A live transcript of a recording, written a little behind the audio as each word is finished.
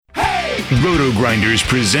Roto Grinders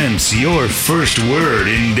presents your first word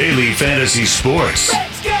in daily fantasy sports.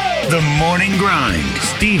 Let's go! The Morning Grind.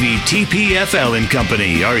 Stevietpfl and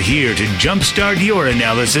company are here to jumpstart your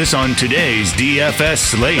analysis on today's DFS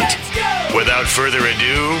slate. Let's go! Without further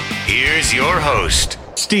ado, here's your host,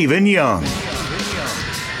 Stephen Young.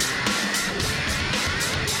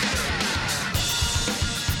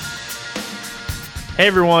 Hey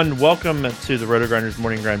everyone, welcome to the Roto Grinders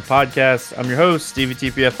Morning Grind podcast. I'm your host,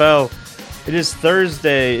 Stevietpfl. It is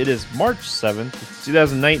Thursday, it is March 7th, it's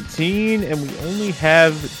 2019, and we only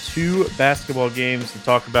have two basketball games to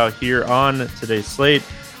talk about here on today's slate.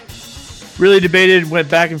 Really debated, went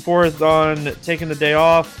back and forth on taking the day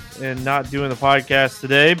off and not doing the podcast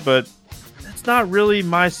today, but that's not really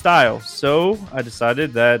my style. So I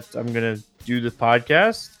decided that I'm going to do the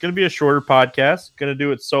podcast. It's going to be a shorter podcast, going to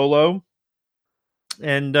do it solo.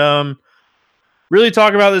 And really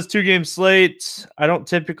talk about this two-game slate. I don't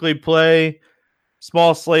typically play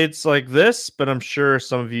small slates like this, but I'm sure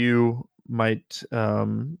some of you might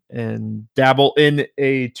and dabble in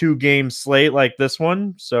a two-game slate like this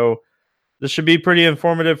one. So this should be pretty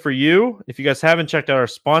informative for you. If you guys haven't checked out our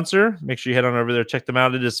sponsor, make sure you head on over there, check them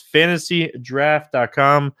out. It is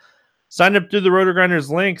FantasyDraft.com. Sign up through the Roto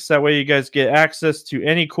Grinders links. That way you guys get access to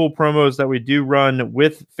any cool promos that we do run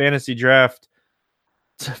with Fantasy Draft.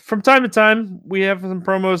 From time to time, we have some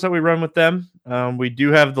promos that we run with them. We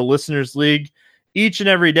do have the Listeners League each and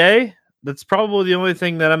every day. That's probably the only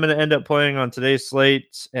thing that I'm going to end up playing on today's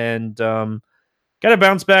slate. And got to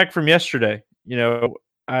bounce back from yesterday. You know,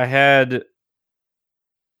 I had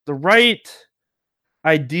the right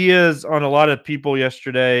ideas on a lot of people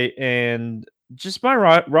yesterday, and just my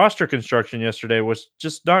roster construction yesterday was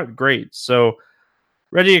just not great. So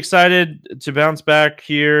ready, excited to bounce back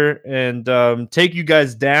here and take you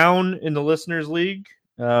guys down in the Listeners League.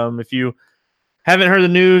 If you haven't heard the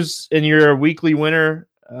news and you're a weekly winner,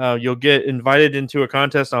 you'll get invited into a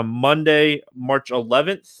contest on Monday, March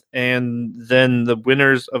 11th. And then the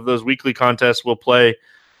winners of those weekly contests will play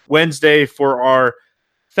Wednesday for our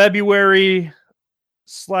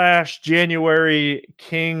February/January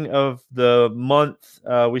King of the Month.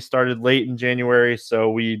 We started late in January,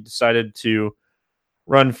 so we decided to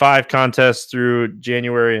run 5 contests through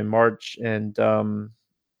January and March, and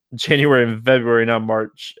January and February, not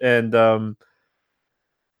March, and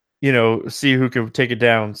see who can take it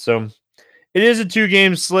down. So it is a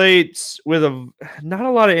 2-game slate with not a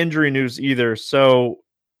lot of injury news either. So,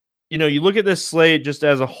 you look at this slate just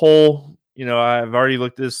as a whole. I've already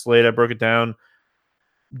looked at this slate. I broke it down,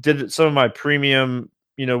 did some of my premium,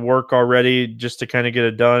 work already just to kind of get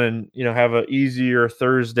it done and, have an easier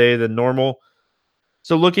Thursday than normal.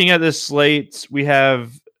 So looking at this slate, we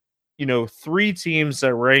have, 3 teams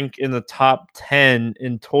that rank in the top 10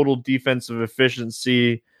 in total defensive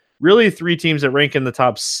efficiency. Really 3 teams that rank in the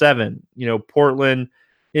top 7, Portland,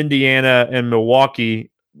 Indiana, and Milwaukee.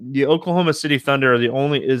 The Oklahoma City Thunder is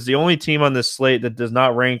the only team on this slate that does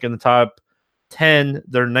not rank in the top 10.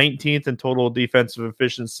 They're 19th in total defensive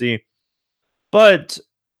efficiency. But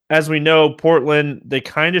as we know, Portland, they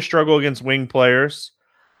kind of struggle against wing players.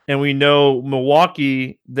 And we know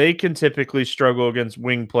Milwaukee, they can typically struggle against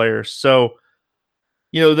wing players. So,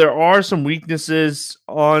 there are some weaknesses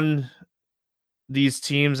on these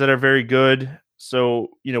teams that are very good. So,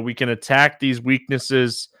 we can attack these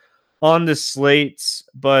weaknesses on the slates.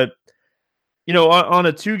 But, on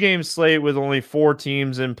a 2-game slate with only 4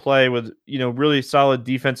 teams in play with, really solid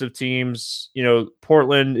defensive teams,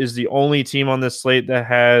 Portland is the only team on this slate that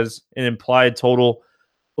has an implied total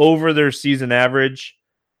over their season average.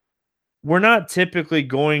 We're not typically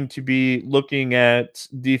going to be looking at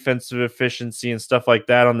defensive efficiency and stuff like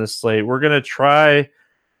that on this slate. We're going to try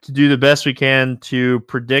to do the best we can to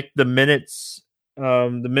predict the minute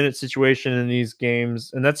situation in these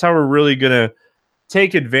games. And that's how we're really going to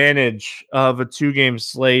take advantage of a 2-game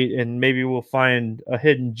slate, and maybe we'll find a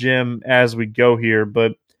hidden gem as we go here.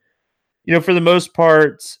 But, for the most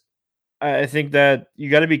part, I think that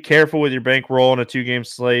you got to be careful with your bankroll on a 2-game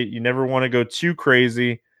slate. You never want to go too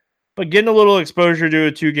crazy. But getting a little exposure to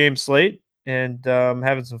a 2-game slate and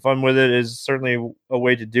having some fun with it is certainly a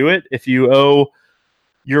way to do it. If you owe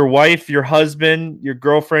your wife, your husband, your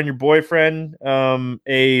girlfriend, your boyfriend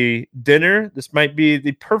a dinner, this might be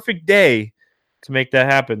the perfect day to make that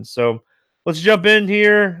happen. So let's jump in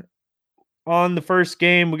here on the first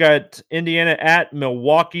game. We got Indiana at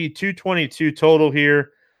Milwaukee, 222 total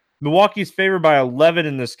here. Milwaukee's favored by 11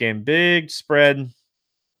 in this game. Big spread.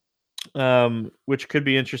 Which could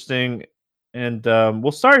be interesting. And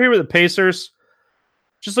we'll start here with the Pacers.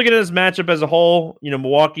 just looking at this matchup as a whole,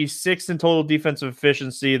 Milwaukee 6th in total defensive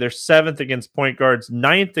efficiency. They're 7th against point guards,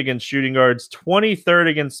 9th against shooting guards, 23rd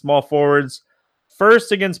against small forwards,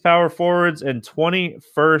 1st against power forwards, and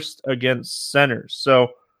 21st against centers.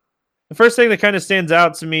 So the first thing that kind of stands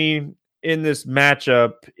out to me in this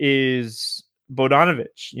matchup is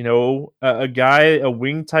Bogdanovic, a guy, a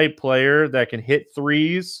wing type player that can hit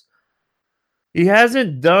threes. He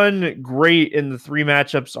hasn't done great in the 3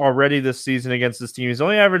 matchups already this season against this team. He's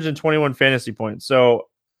only averaging 21 fantasy points. So,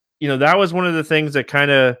 that was one of the things that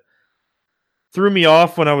kind of threw me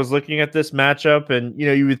off when I was looking at this matchup. And,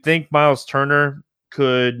 you would think Miles Turner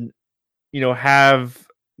could, have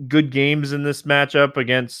good games in this matchup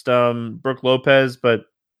against Brook Lopez. But,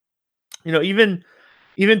 even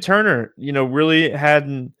Turner, really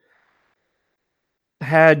hadn't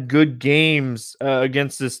had good games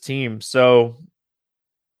against this team. So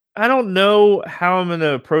I don't know how I'm going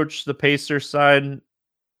to approach the Pacers side.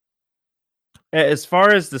 As far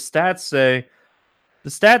as the stats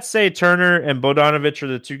say Turner and Bogdanovic are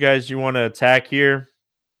the 2 guys you want to attack here.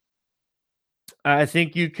 I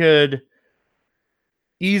think you could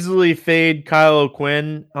easily fade Kyle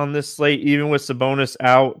O'Quinn on this slate, even with Sabonis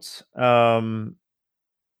out.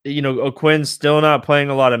 O'Quinn's still not playing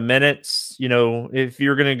a lot of minutes. If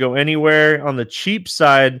you're going to go anywhere on the cheap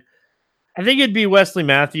side, I think it'd be Wesley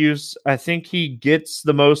Matthews. I think he gets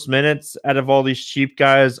the most minutes out of all these cheap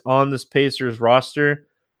guys on this Pacers roster.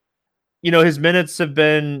 His minutes have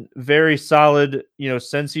been very solid,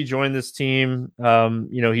 since he joined this team.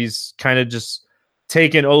 He's kind of just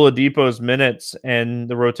taken Oladipo's minutes, and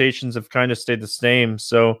the rotations have kind of stayed the same.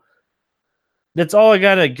 So that's all I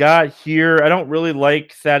got here. I don't really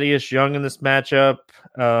like Thaddeus Young in this matchup.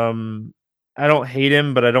 I don't hate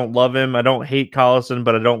him, but I don't love him. I don't hate Collison,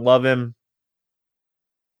 but I don't love him.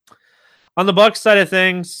 On the Bucks side of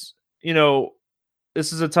things,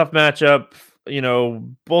 this is a tough matchup.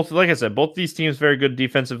 Both, like I said, both these teams very good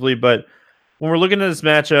defensively, but when we're looking at this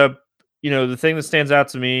matchup, the thing that stands out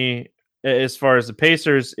to me as far as the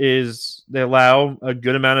Pacers is they allow a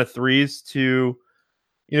good amount of threes to,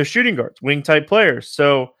 shooting guards, wing type players.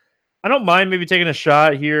 So I don't mind maybe taking a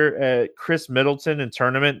shot here at Chris Middleton in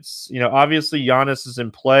tournaments. Obviously Giannis is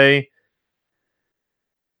in play,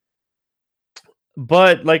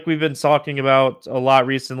 but like we've been talking about a lot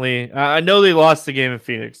recently, I know they lost the game in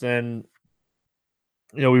Phoenix, and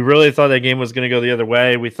we really thought that game was going to go the other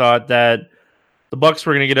way. We thought that the Bucks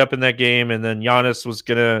were going to get up in that game, and then Giannis was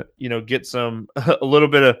going to, get a little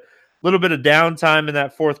bit of downtime in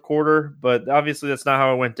that fourth quarter. But obviously, that's not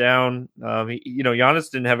how it went down.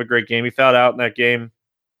 Giannis didn't have a great game. He fouled out in that game.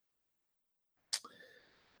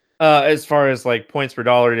 As far as like points per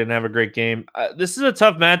dollar, he didn't have a great game. This is a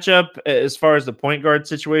tough matchup as far as the point guard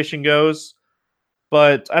situation goes.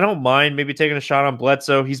 But I don't mind maybe taking a shot on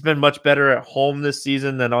Bledsoe. He's been much better at home this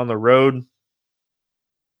season than on the road.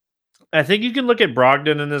 I think you can look at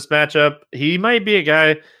Brogdon in this matchup. He might be a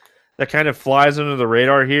guy that kind of flies under the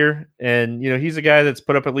radar here. And, he's a guy that's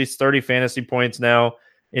put up at least 30 fantasy points now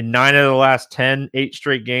in 9 of the last 8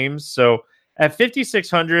 straight games. So at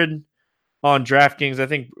 5,600 on DraftKings, I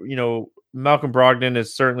think, Malcolm Brogdon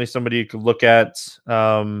is certainly somebody you could look at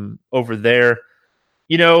over there.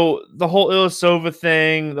 The whole Ilyasova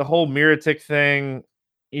thing, the whole Mirotic thing,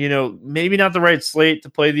 maybe not the right slate to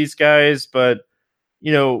play these guys, but,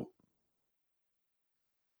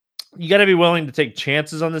 you got to be willing to take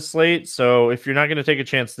chances on this slate. So if you're not going to take a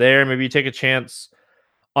chance there, maybe you take a chance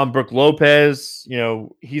on Brook Lopez.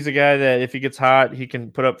 He's a guy that if he gets hot, he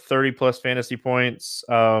can put up 30 plus fantasy points.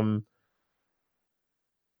 Outside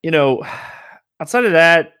of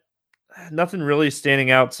that, nothing really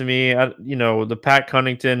standing out to me. The Pat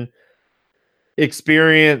Connaughton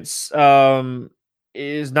experience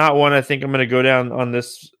is not one I think I'm going to go down on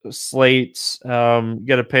this slate. You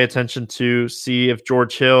got to pay attention to see if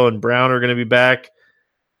George Hill and Brown are going to be back.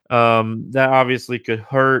 That obviously could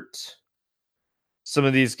hurt some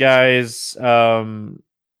of these guys. And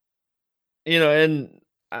Pau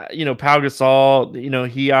Gasol,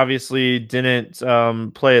 he obviously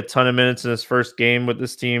didn't play a ton of minutes in his first game with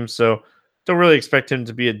this team, so don't really expect him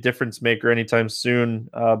to be a difference maker anytime soon.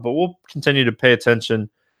 But we'll continue to pay attention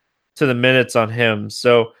to the minutes on him.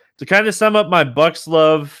 So to kind of sum up my Bucks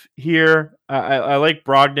love here, I like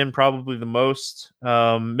Brogdon probably the most.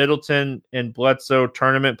 Middleton and Bledsoe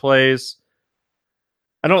tournament plays.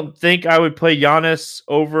 I don't think I would play Giannis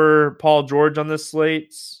over Paul George on this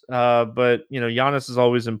slate, but Giannis is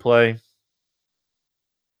always in play.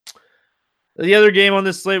 The other game on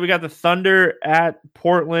this slate, we got the Thunder at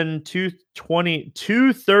Portland,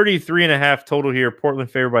 233.5 total here. Portland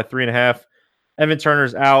favored by 3.5. Evan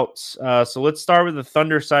Turner's out. So let's start with the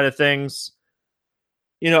Thunder side of things.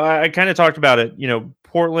 I kind of talked about it.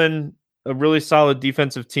 Portland, a really solid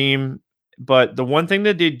defensive team, but the one thing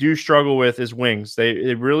that they do struggle with is wings.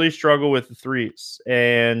 They really struggle with the threes,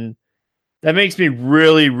 and that makes me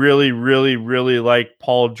really, really, really, really like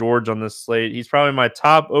Paul George on this slate. He's probably my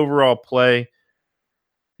top overall play.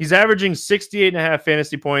 He's averaging 68.5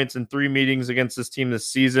 fantasy points in 3 meetings against this team this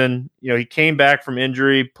season. He came back from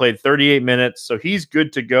injury, played 38 minutes, so he's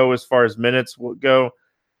good to go as far as minutes will go.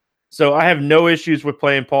 So I have no issues with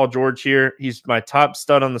playing Paul George here. He's my top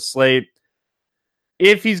stud on the slate.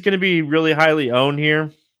 If he's going to be really highly owned here,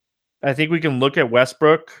 I think we can look at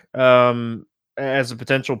Westbrook as a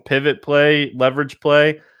potential pivot play, leverage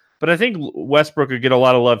play. But I think Westbrook could get a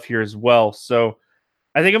lot of love here as well. So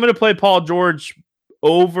I think I'm going to play Paul George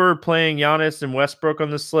over playing Giannis and Westbrook on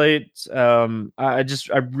the slate.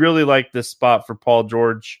 I really like this spot for Paul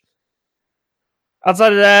George.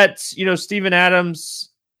 Outside of that, Steven Adams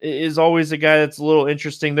is always a guy that's a little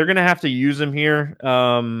interesting. They're going to have to use him here.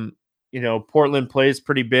 Portland plays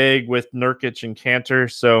pretty big with Nurkic and Cantor.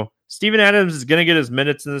 So Steven Adams is going to get his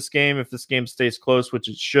minutes in this game if this game stays close, which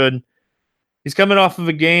it should. He's coming off of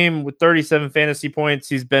a game with 37 fantasy points.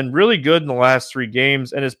 He's been really good in the last 3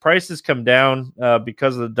 games, and his price has come down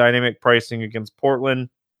because of the dynamic pricing against Portland.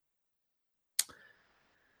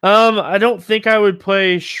 I don't think I would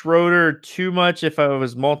play Schroeder too much if I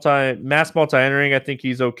was multi-entering. I think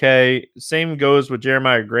he's okay. Same goes with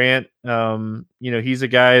Jeremiah Grant. He's a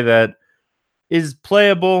guy that is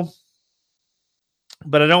playable,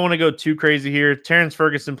 but I don't want to go too crazy here. Terrence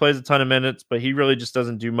Ferguson plays a ton of minutes, but he really just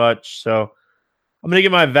doesn't do much. So I'm going to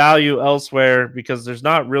get my value elsewhere because there's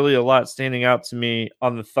not really a lot standing out to me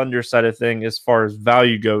on the Thunder side of thing as far as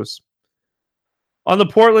value goes. On the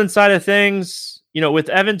Portland side of things, with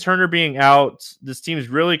Evan Turner being out, this team is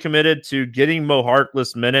really committed to getting Mo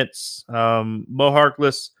Harkless minutes. Mo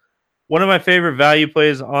Harkless, one of my favorite value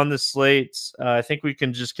plays on the slate. I think we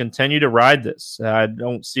can just continue to ride this. I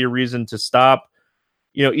don't see a reason to stop.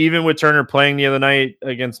 Even with Turner playing the other night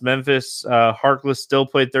against Memphis, Harkless still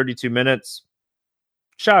played 32 minutes.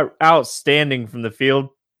 Shot outstanding from the field.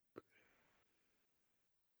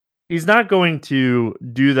 He's not going to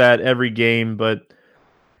do that every game, but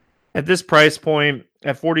at this price point,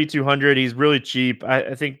 at 4,200, he's really cheap.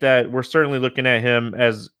 I think that we're certainly looking at him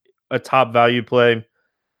as a top value play. I'm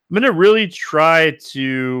going to really try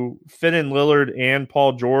to fit in Lillard and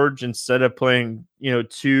Paul George instead of playing,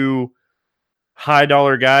 2 high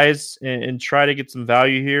dollar guys and try to get some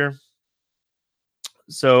value here.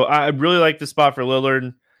 So I really like the spot for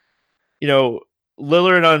Lillard.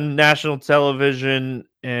 Lillard on national television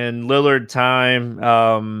and Lillard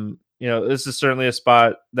time. This is certainly a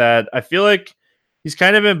spot that I feel like he's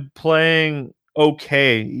kind of been playing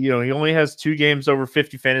okay. He only has 2 games over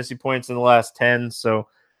 50 fantasy points in the last 10. So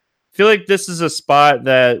I feel like this is a spot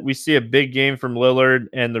that we see a big game from Lillard,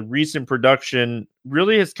 and the recent production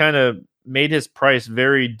really has kind of made his price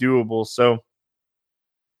very doable. So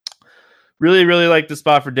really, really like the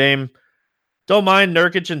spot for Dame. Don't mind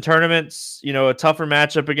Nurkic in tournaments, a tougher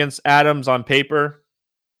matchup against Adams on paper.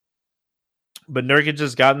 But Nurkic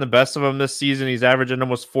has gotten the best of him this season. He's averaging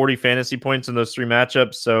almost 40 fantasy points in those 3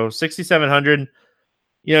 matchups. So 6,700,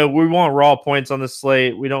 we want raw points on the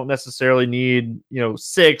slate. We don't necessarily need,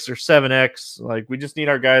 6 or 7X. Like, we just need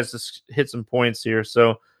our guys to hit some points here.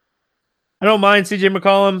 So I don't mind CJ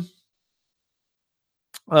McCollum.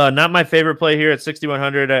 Not my favorite play here at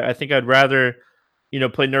 6,100. I think I'd rather,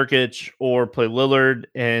 play Nurkic or play Lillard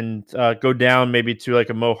and go down maybe to like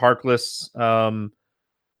a Mo Harkless.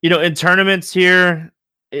 In tournaments here,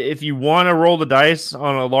 if you want to roll the dice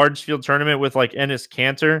on a large field tournament with like Enes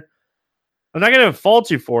Kanter, I'm not going to fault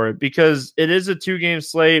you for it because it is a 2-game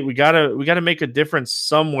slate. We gotta make a difference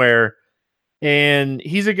somewhere. And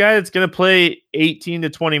he's a guy that's going to play 18 to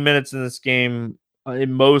 20 minutes in this game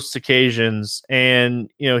in most occasions. And,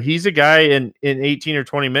 he's a guy in 18 or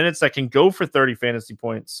 20 minutes that can go for 30 fantasy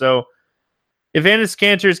points. So if Enes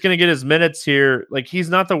Kanter is going to get his minutes here, like, he's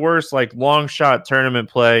not the worst, like, long shot tournament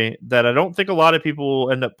play that I don't think a lot of people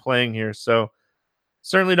will end up playing here. So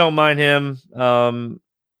certainly don't mind him.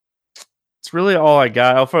 It's really all I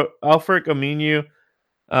got. Alfred Aminu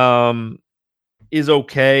is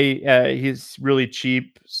okay. He's really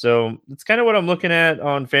cheap. So it's kind of what I'm looking at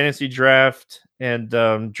on Fantasy Draft and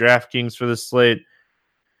DraftKings for this slate.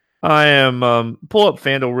 I am pull up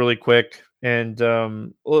FanDuel really quick and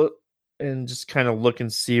just kind of look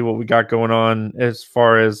and see what we got going on as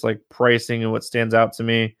far as like pricing and what stands out to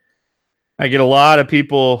me. I get a lot of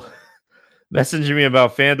people messaging me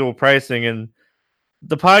about FanDuel pricing, and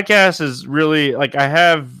the podcast is really like, I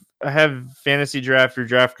have have FantasyDraft or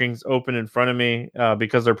DraftKings open in front of me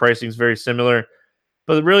because their pricing is very similar.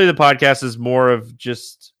 But really, the podcast is more of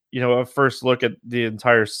just, a first look at the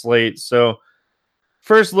entire slate. So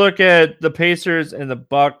first look at the Pacers and the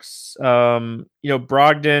Bucks.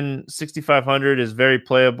 Brogdon 6,500 is very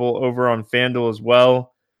playable over on FanDuel as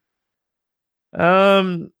well.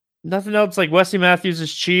 Nothing else. Like Wesley Matthews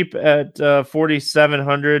is cheap at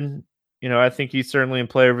 4,700. I think he's certainly in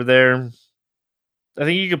play over there. I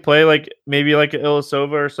think you could play maybe like an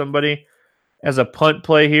Ilyasova or somebody as a punt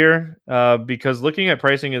play here, because looking at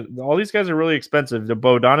pricing, all these guys are really expensive. The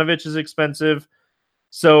Bogdanovic is expensive.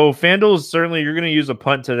 So FanDuel is certainly, you're going to use a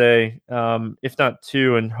punt today, if not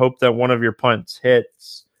two, and hope that one of your punts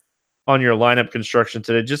hits on your lineup construction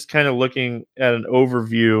today. Just kind of looking at an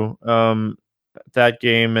overview that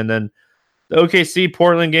game. And then the OKC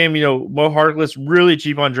Portland game, Mo Harkless really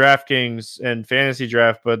cheap on DraftKings and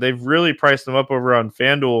FantasyDraft, but they've really priced them up over on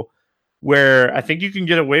FanDuel, where I think you can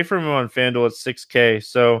get away from him on FanDuel at $6K.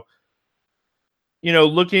 So,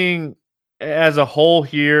 looking as a whole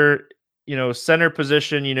here, center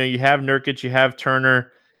position, you have Nurkic, you have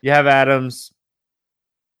Turner, you have Adams,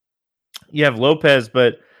 you have Lopez,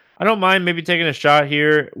 but I don't mind maybe taking a shot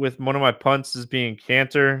here with one of my punts as being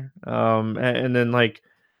Cantor. And then I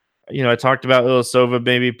talked about Ilyasova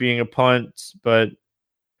maybe being a punt, but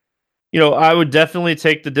I would definitely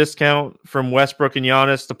take the discount from Westbrook and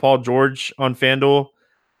Giannis to Paul George on FanDuel.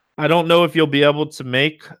 I don't know if you'll be able to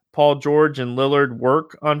make Paul George and Lillard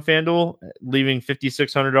work on FanDuel, leaving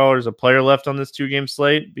 $5,600 a player left on this 2-game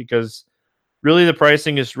slate, because really the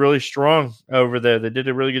pricing is really strong over there. They did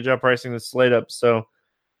a really good job pricing the slate up. So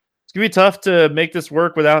it's going to be tough to make this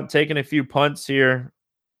work without taking a few punts here.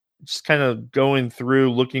 Just kind of going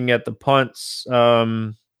through, looking at the punts.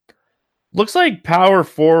 Looks like power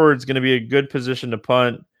forward is going to be a good position to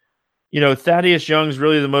punt. Thaddeus Young's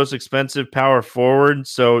really the most expensive power forward.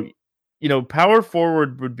 So, power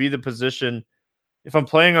forward would be the position, if I'm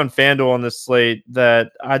playing on FanDuel on this slate,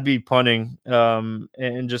 that I'd be punting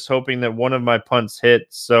and just hoping that one of my punts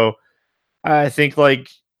hits. So I think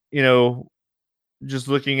just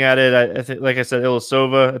looking at it, I think, like I said,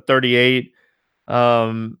 Ilyasova at 38.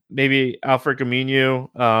 Maybe Alfred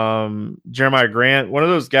Camino, Jeremiah Grant, one of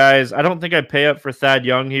those guys. I don't think I'd pay up for Thad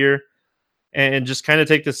Young here and just kind of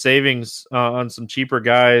take the savings on some cheaper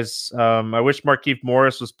guys. I wish Markieff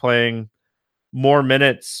Morris was playing more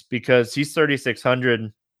minutes because he's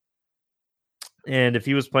 3,600. And if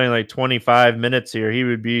he was playing 25 minutes here, he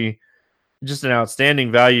would be just an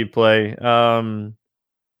outstanding value play.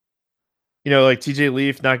 TJ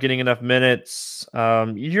Leaf not getting enough minutes.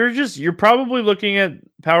 You're probably looking at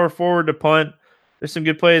power forward to punt. There's some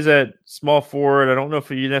good plays at small forward. I don't know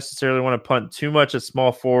if you necessarily want to punt too much at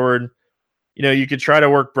small forward. You could try to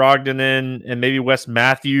work Brogdon in and maybe Wes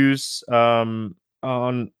Matthews on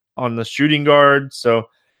the shooting guard. So,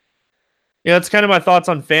 that's kind of my thoughts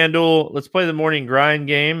on FanDuel. Let's play the morning grind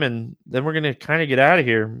game, and then we're going to kind of get out of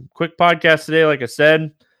here. Quick podcast today, like I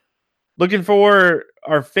said. Looking for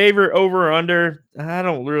our favorite over or under. I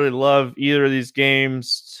don't really love either of these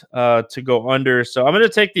games to go under. So I'm going to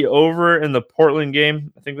take the over in the Portland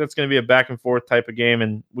game. I think that's going to be a back and forth type of game,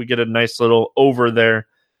 and we get a nice little over there.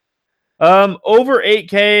 Over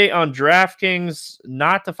 8K on DraftKings,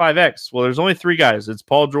 not to 5X. Well, there's only 3 guys. It's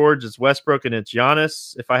Paul George, it's Westbrook, and it's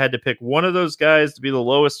Giannis. If I had to pick one of those guys to be the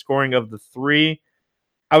lowest scoring of the 3,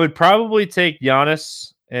 I would probably take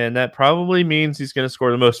Giannis. And that probably means he's going to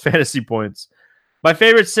score the most fantasy points. My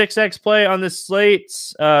favorite 6X play on this slate,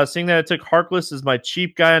 seeing that I took Harkless as my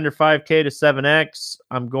cheap guy under 5K to 7X,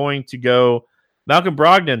 I'm going to go Malcolm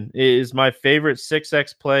Brogdon is my favorite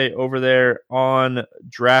 6X play over there on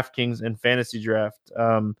DraftKings and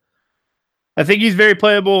FantasyDraft. I think he's very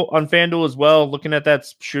playable on FanDuel as well, looking at that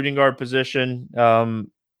shooting guard position.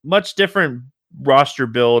 Much different roster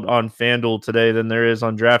build on FanDuel today than there is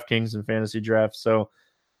on DraftKings and FantasyDraft. So,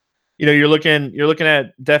 you're looking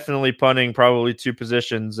at definitely punting probably 2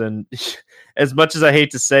 positions. And as much as I hate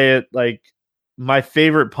to say it, my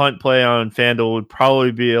favorite punt play on FanDuel would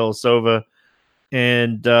probably be Ilyasova.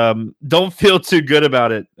 And don't feel too good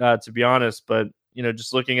about it, to be honest. But,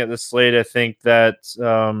 just looking at the slate, I think that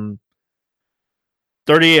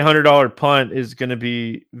 $3,800 punt is going to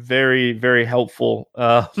be very, very helpful.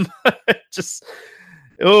 Oh,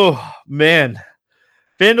 man.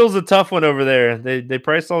 FanDuel's a tough one over there. They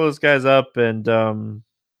priced all those guys up, and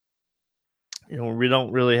we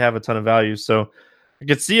don't really have a ton of value. So I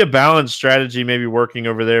could see a balanced strategy maybe working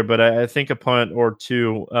over there, but I think a punt or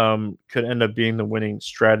 2 could end up being the winning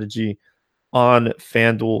strategy on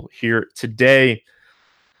FanDuel here today.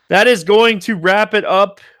 That is going to wrap it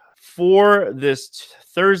up for this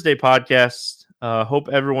Thursday podcast. Hope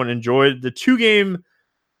everyone enjoyed the 2-game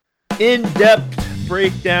in-depth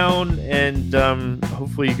breakdown, and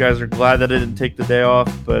hopefully you guys are glad that I didn't take the day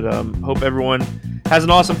off. But hope everyone has an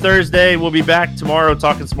awesome Thursday. We'll be back tomorrow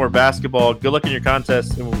talking some more basketball. Good luck in your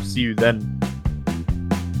contest, and we'll see you then.